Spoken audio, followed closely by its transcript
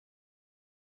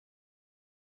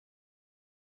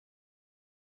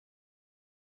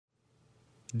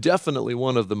Definitely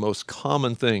one of the most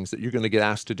common things that you're going to get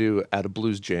asked to do at a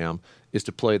blues jam is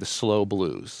to play the slow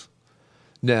blues.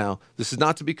 Now, this is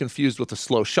not to be confused with a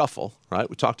slow shuffle, right?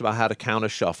 We talked about how to count a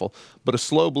shuffle, but a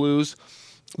slow blues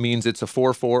means it's a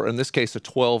 4/4, in this case a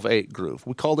 12/8 groove.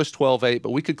 We call this 12/8,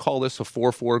 but we could call this a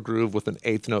 4/4 groove with an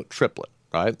eighth note triplet,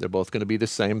 right? They're both going to be the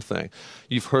same thing.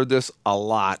 You've heard this a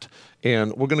lot,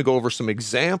 and we're going to go over some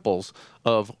examples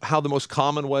of how the most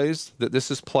common ways that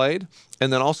this is played,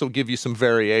 and then also give you some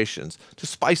variations to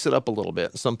spice it up a little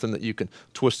bit, something that you can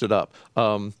twist it up.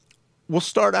 We'll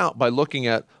start out by looking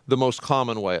at the most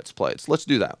common way it's played. So let's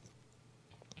do that.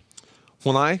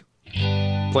 When I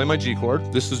play my G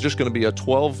chord, this is just going to be a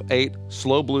 12/8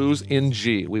 slow blues in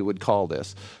G, we would call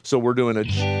this. So we're doing a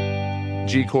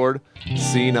G chord,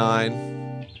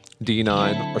 C9,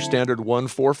 D9, our standard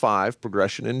 1-4-5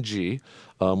 progression in G.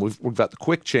 We've got the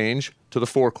quick change to the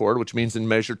 4 chord, which means in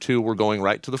measure 2 we're going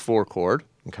right to the 4 chord,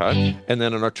 okay? And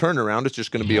then in our turnaround it's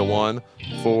just going to be a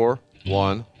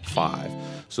 1-4-1-5.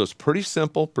 So it's pretty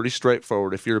simple, pretty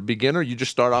straightforward. If you're a beginner, you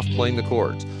just start off playing the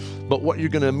chords. But what you're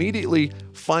going to immediately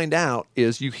find out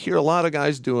is you hear a lot of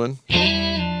guys doing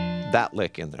that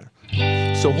lick in there.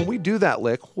 So when we do that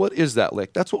lick, what is that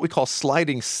lick? That's what we call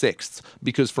sliding sixths,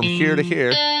 because from here to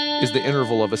here is the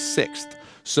interval of a sixth.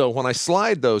 So when I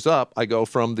slide those up, I go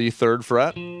from the 3rd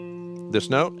fret, this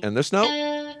note, and this note.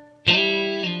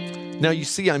 Now you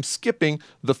see I'm skipping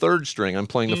the 3rd string. I'm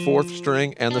playing the 4th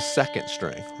string and the 2nd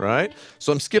string, right?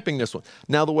 So I'm skipping this one.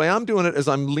 Now the way I'm doing it is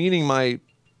I'm leaning my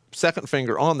 2nd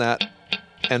finger on that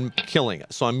and killing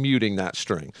it. So I'm muting that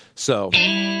string. So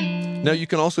now you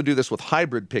can also do this with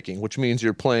hybrid picking, which means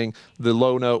you're playing the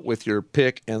low note with your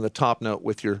pick and the top note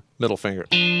with your middle finger.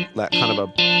 That kind of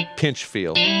a pinch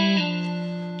feel.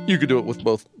 You could do it with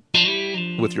both,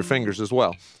 with your fingers as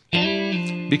well.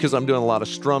 Because I'm doing a lot of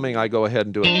strumming, I go ahead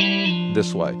and do it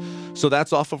this way. So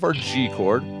that's off of our G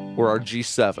chord or our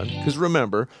G7. Because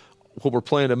remember, when we're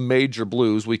playing a major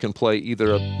blues, we can play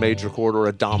either a major chord or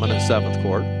a dominant 7th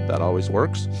chord. That always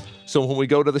works. So when we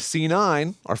go to the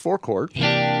C9, our 4 chord,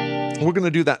 we're going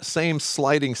to do that same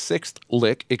sliding 6th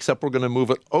lick, except we're going to move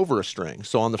it over a string.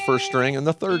 So on the 1st string and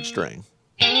the 3rd string.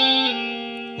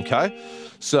 Okay?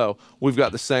 So we've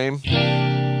got the same.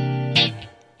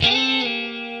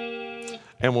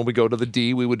 And when we go to the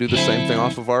D, we would do the same thing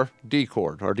off of our D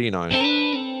chord, our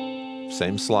D9.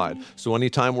 Same slide. So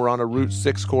anytime we're on a root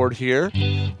 6 chord here,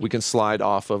 we can slide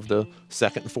off of the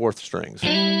 2nd and 4th strings.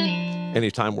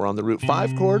 Anytime we're on the root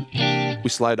 5 chord, we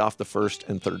slide off the 1st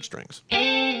and 3rd strings.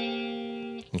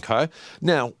 Okay?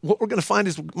 Now, what we're going to find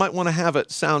is we might want to have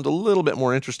it sound a little bit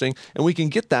more interesting, and we can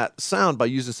get that sound by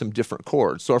using some different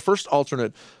chords. So our first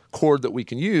alternate chord that we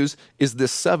can use is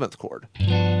this 7th chord.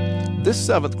 This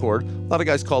 7th chord, a lot of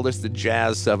guys call this the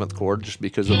jazz 7th chord just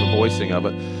because of the voicing of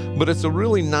it, but it's a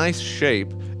really nice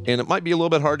shape, and it might be a little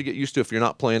bit hard to get used to if you're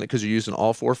not playing it because you're using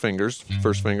all 4 fingers.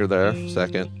 1st finger there,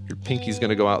 2nd, your pinky's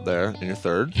going to go out there, and your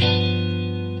 3rd.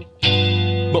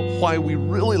 But why we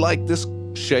really like this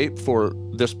shape for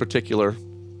this particular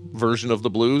version of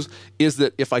the blues is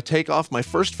that if I take off my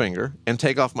 1st finger and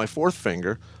take off my 4th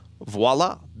finger,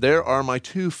 voila, there are my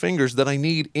 2 fingers that I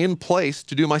need in place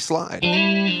to do my slide.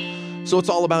 So it's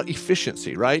all about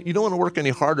efficiency, right? You don't want to work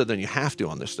any harder than you have to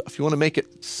on this stuff. You want to make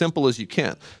it simple as you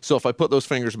can. So if I put those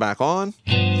fingers back on,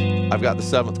 I've got the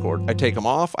 7th chord. I take them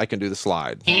off, I can do the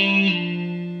slide.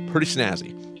 Pretty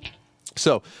snazzy.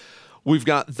 So we've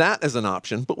got that as an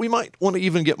option, but we might want to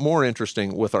even get more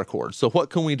interesting with our chords. So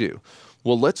what can we do?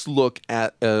 Well, let's look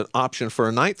at an option for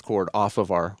a 9th chord off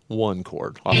of our 1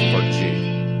 chord, off of our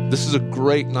G. This is a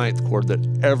great 9th chord that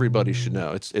everybody should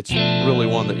know. It's really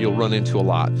one that you'll run into a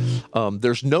lot.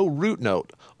 There's no root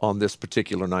note on this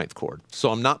particular 9th chord.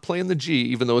 So I'm not playing the G,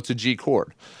 even though it's a G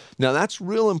chord. Now that's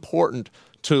real important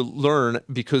to learn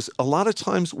because a lot of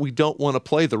times we don't want to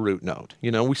play the root note.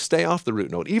 You know, we stay off the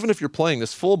root note. Even if you're playing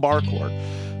this full bar chord,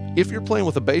 if you're playing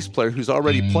with a bass player who's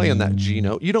already playing that G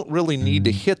note, you don't really need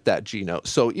to hit that G note.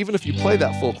 So even if you play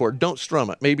that full chord, don't strum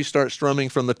it. Maybe start strumming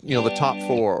from the, the top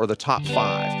 4 or the top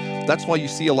 5. That's why you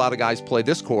see a lot of guys play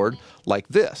this chord like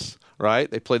this,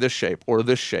 right? They play this shape or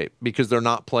this shape because they're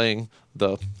not playing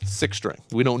the 6th string.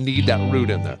 We don't need that root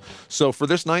in there. So for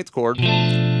this 9th chord,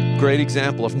 great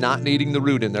example of not needing the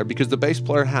root in there because the bass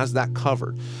player has that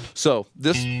covered. So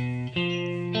this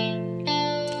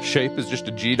shape is just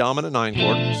a G dominant 9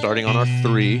 chord, starting on our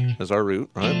 3 as our root,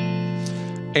 right?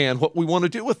 And what we want to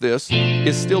do with this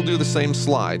is still do the same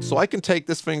slide. So I can take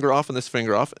this finger off and this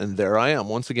finger off, and there I am,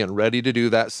 once again, ready to do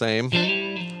that same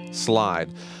slide.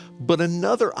 But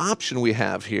another option we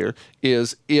have here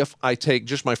is if I take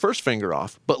just my first finger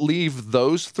off, but leave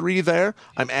those 3 there,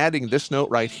 I'm adding this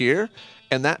note right here,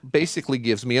 and that basically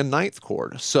gives me a 9th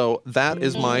chord. So that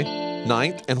is my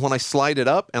 9th, and when I slide it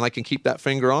up, and I can keep that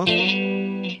finger on,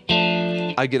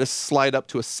 I get a slide up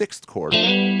to a 6th chord.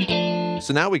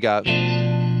 So now we got...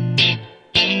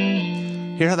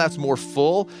 Hear how that's more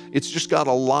full? It's just got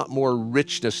a lot more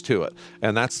richness to it.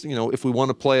 And that's, you know, if we want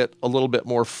to play it a little bit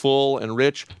more full and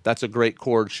rich, that's a great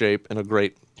chord shape and a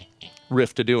great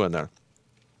riff to do in there.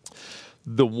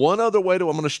 The one other way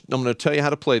I'm going to tell you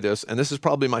how to play this, and this is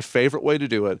probably my favorite way to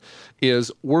do it,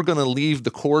 is we're going to leave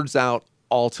the chords out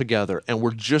altogether, and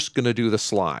we're just going to do the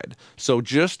slide. So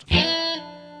just,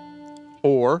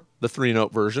 or the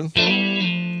 3-note version.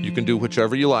 You can do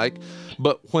whichever you like.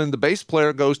 But when the bass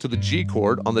player goes to the G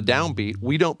chord on the downbeat,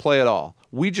 we don't play at all.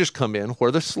 We just come in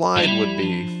where the slide would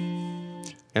be.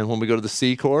 And when we go to the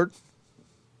C chord,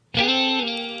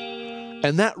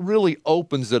 and that really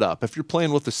opens it up. If you're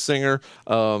playing with a singer,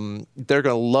 they're going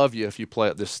to love you if you play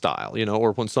it this style, you know,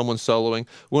 or when someone's soloing.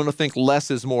 We want to think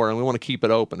less is more, and we want to keep it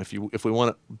open. If we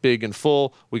want it big and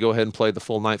full, we go ahead and play the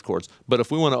full 9th chords. But if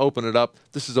we want to open it up,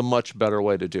 this is a much better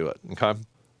way to do it, okay?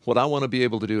 What I want to be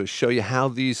able to do is show you how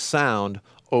these sound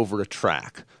over a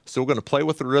track. So we're going to play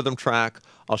with the rhythm track.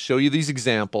 I'll show you these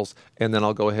examples, and then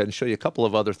I'll go ahead and show you a couple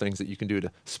of other things that you can do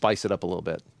to spice it up a little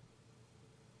bit.